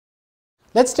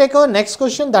Let's take our next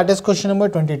question, that is question number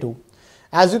 22.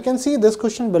 As you can see, this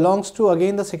question belongs to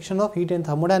again the section of heat and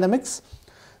thermodynamics.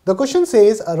 The question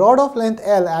says a rod of length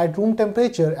L at room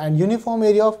temperature and uniform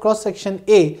area of cross section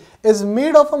A is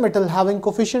made of a metal having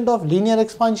coefficient of linear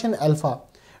expansion alpha.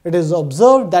 It is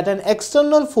observed that an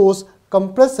external force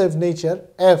compressive nature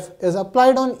F is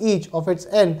applied on each of its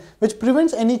end, which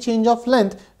prevents any change of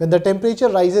length when the temperature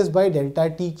rises by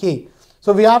delta Tk.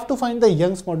 So we have to find the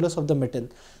Young's modulus of the metal.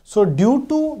 So due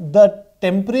to the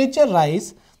temperature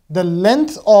rise, the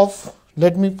length of,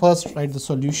 let me first write the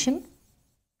solution.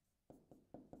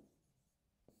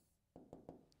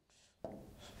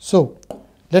 So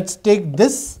let's take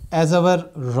this as our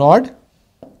rod,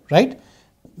 right?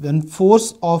 Then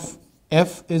force of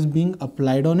F is being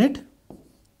applied on it,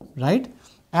 right?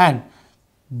 And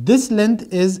this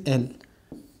length is L,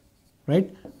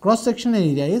 right? Cross sectional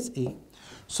area is A.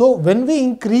 So when we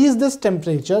increase this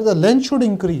temperature, the length should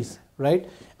increase, right?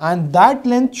 And that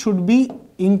length should be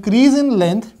increase in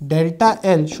length, delta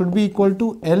L should be equal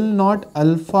to L naught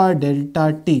alpha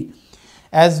delta T.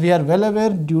 As we are well aware,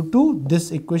 due to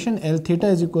this equation, L theta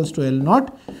is equals to L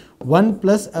naught 1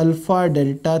 plus alpha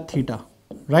delta theta,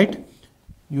 right?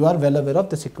 You are well aware of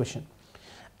this equation.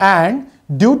 And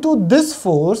due to this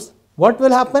force, what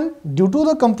will happen? Due to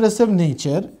the compressive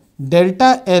nature,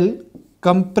 delta L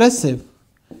compressive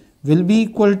will be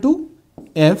equal to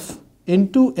F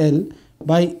into L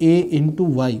by A into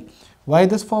Y. Why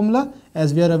this formula?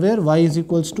 As we are aware, Y is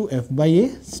equals to F by A,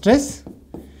 stress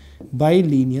by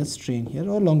linear strain here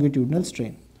or longitudinal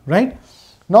strain, right?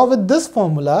 Now with this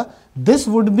formula, this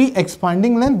would be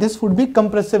expanding length, this would be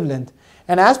compressive length.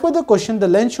 And as per the question, the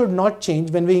length should not change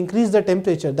when we increase the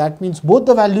temperature. That means both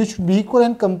the values should be equal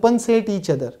and compensate each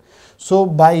other. So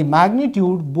by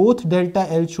magnitude, both delta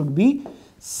L should be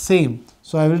same.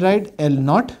 So I will write L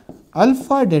naught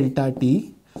alpha delta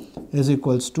T is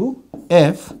equals to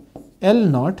F L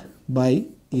naught by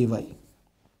AY.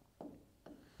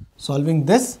 Solving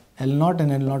this, L naught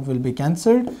and L naught will be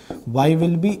cancelled. Y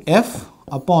will be F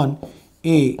upon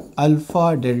A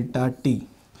alpha delta T.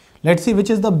 Let's see which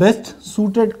is the best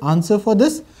suited answer for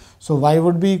this. So Y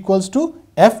would be equals to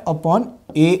F upon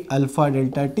A alpha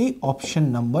delta T,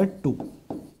 option number 2.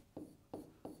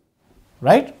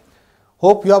 Right?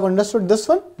 Hope you have understood this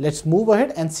one. Let's move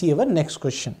ahead and see our next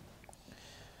question.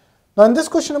 Now in this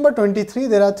question number 23,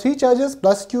 there are 3 charges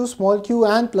plus q, small q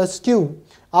and plus q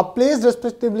are placed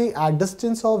respectively at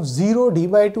distance of 0, d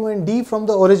by 2 and d from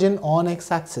the origin on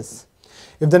x-axis.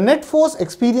 If the net force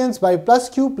experienced by plus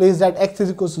q placed at x is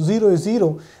equals to 0 is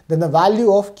 0, then the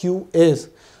value of q is.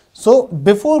 So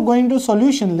before going to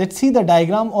solution, let's see the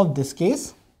diagram of this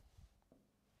case.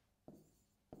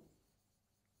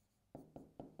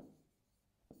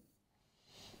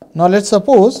 Now let's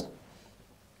suppose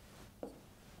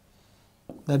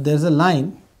that there is a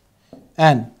line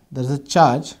and there is a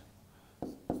charge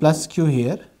plus q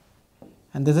here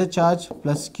and there is a charge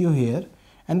plus q here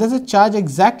and there is a charge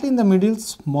exactly in the middle,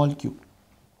 small q.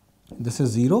 This is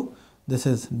 0, this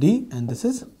is d and this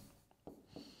is,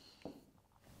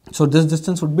 so this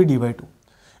distance would be d by 2.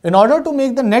 In order to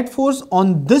make the net force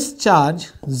on this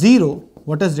charge 0,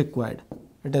 what is required?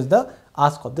 It is the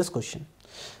ask of this question.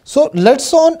 So let's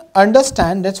first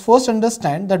understand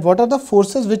that what are the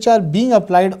forces which are being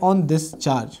applied on this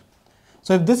charge.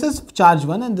 So if this is charge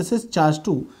 1 and this is charge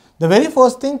 2, the very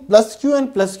first thing, plus q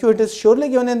and plus q, it is surely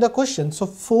given in the question. So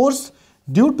force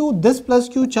due to this plus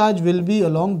q charge will be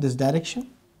along this direction.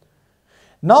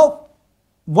 Now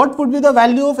what would be the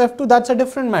value of F2? That's a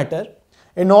different matter.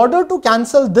 In order to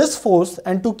cancel this force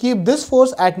and to keep this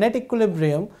force at net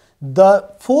equilibrium, the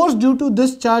force due to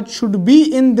this charge should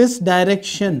be in this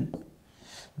direction.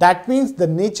 That means the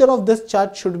nature of this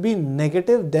charge should be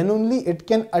negative, then only it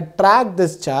can attract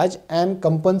this charge and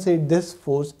compensate this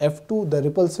force F2, the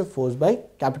repulsive force, by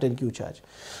capital Q charge.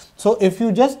 So if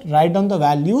you just write down the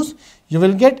values, you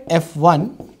will get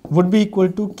F1 would be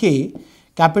equal to K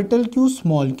capital Q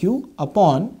small q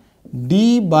upon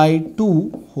d by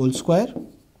 2 whole square.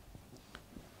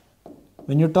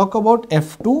 When you talk about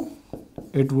F2,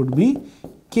 it would be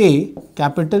K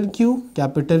capital Q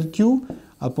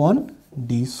upon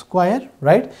d square,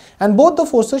 right? And both the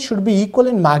forces should be equal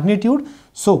in magnitude.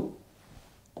 So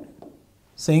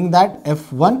saying that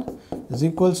F1 is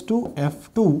equals to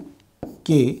F2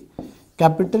 K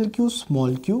capital Q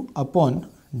small q upon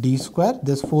d square.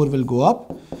 This 4 will go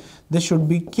up. This should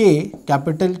be K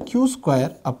capital Q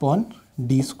square upon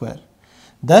d square.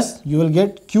 Thus you will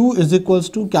get Q is equals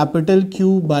to capital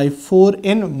Q by 4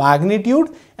 in magnitude.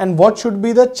 And what should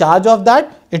be the charge of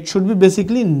that? It should be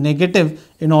basically negative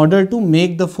in order to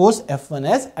make the force F1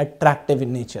 as attractive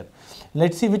in nature.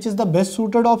 Let's see which is the best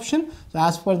suited option. So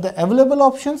as per the available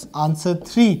options, answer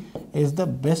 3 is the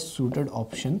best suited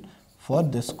option for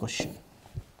this question,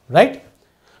 right?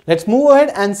 Let's move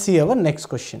ahead and see our next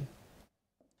question.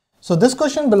 So this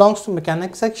question belongs to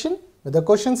mechanics section. The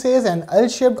question says an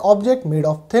L-shaped object made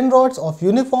of thin rods of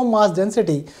uniform mass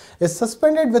density is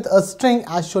suspended with a string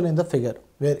as shown in the figure,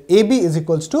 where AB is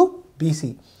equals to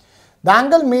BC. The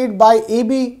angle made by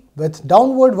AB with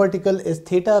downward vertical is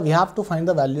theta. We have to find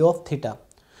the value of theta.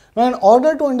 Now in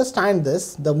order to understand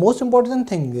this, the most important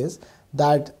thing is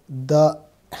that the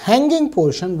hanging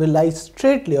portion will lie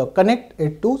straightly or connect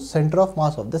it to center of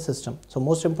mass of the system. So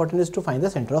most important is to find the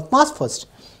center of mass first.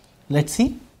 Let's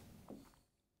see.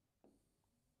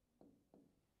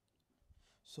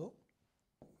 So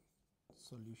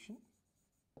solution.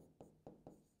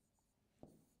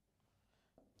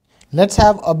 Let's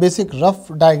have a basic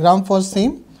rough diagram for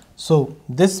same. So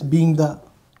this being the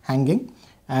hanging,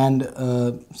 and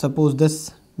suppose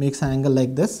this makes an angle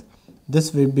like this.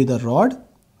 This will be the rod,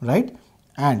 right?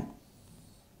 And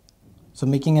so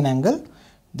making an angle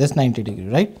this 90 degree,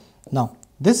 right? Now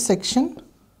this section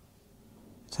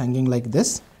is hanging like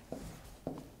this,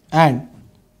 and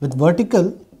with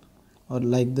vertical or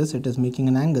like this it is making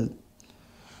an angle.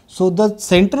 So the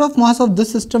center of mass of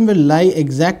this system will lie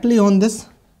exactly on this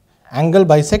angle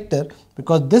bisector,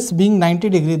 because this being 90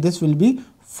 degree, this will be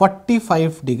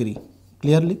 45 degree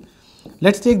clearly.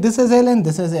 Let's take this as L and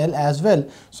this as L as well.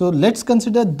 So let's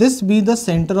consider this be the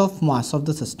center of mass of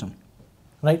the system,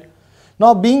 right?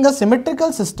 Now being a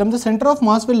symmetrical system, the center of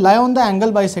mass will lie on the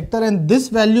angle bisector, and this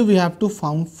value we have to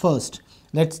find first.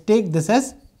 Let's take this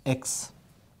as X.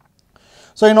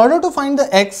 So in order to find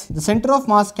the X, the center of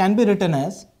mass can be written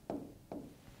as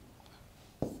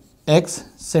X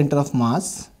center of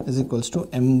mass is equals to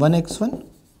M1 X1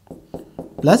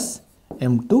 plus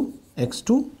M2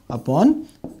 X2 upon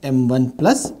M1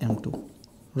 plus M2,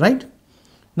 right?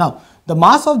 Now the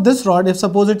mass of this rod, if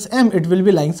suppose it's M, it will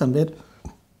be lying somewhere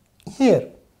here.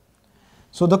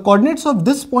 So the coordinates of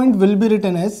this point will be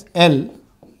written as L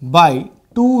by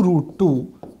 2 root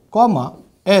 2 comma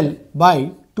L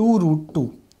by 2 root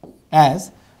 2,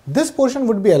 as this portion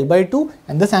would be L by 2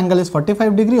 and this angle is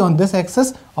 45 degree on this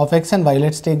axis of X and Y.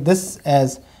 Let's take this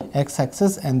as X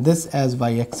axis and this as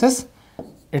Y axis.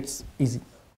 It's easy.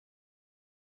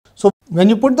 So when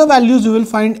you put the values, you will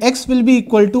find X will be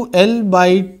equal to L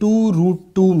by 2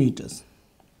 root 2 meters,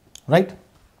 right?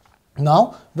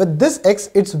 Now with this X,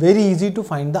 it's very easy to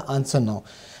find the answer now,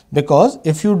 because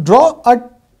if you draw a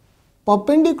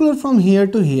perpendicular from here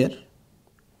to here,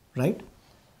 right?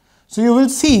 So you will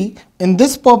see in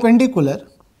this perpendicular,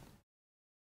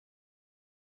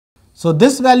 so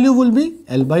this value will be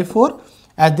L by 4,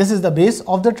 as this is the base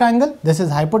of the triangle, this is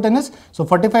hypotenuse. So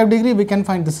 45 degree we can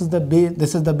find this is the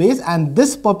base, and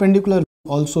this perpendicular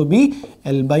will also be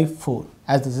L by 4,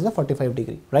 as this is a 45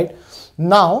 degree, right?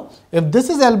 Now if this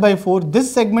is L by 4,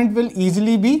 this segment will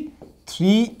easily be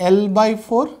 3L by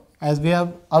 4, as we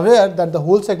are aware that the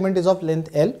whole segment is of length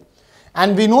L.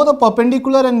 And we know the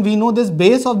perpendicular and we know this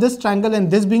base of this triangle,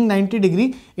 and this being 90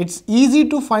 degree, it's easy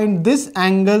to find this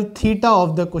angle theta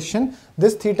of the question.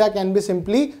 This theta can be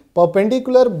simply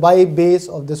perpendicular by base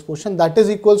of this portion, that is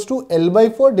equals to L by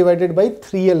 4 divided by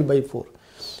 3L by 4.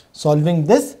 Solving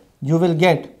this, you will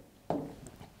get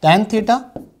tan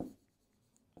theta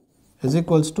is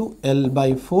equals to L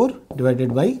by 4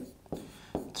 divided by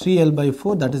 3L by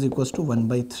 4, that is equals to 1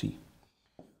 by 3.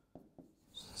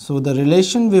 So the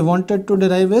relation we wanted to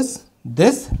derive is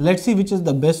this. Let's see which is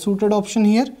the best suited option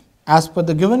here. As per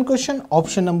the given question,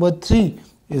 option number 3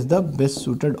 is the best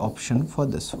suited option for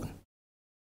this one.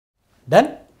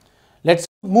 Done. Let's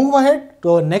move ahead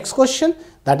to our next question,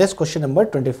 that is question number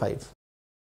 25.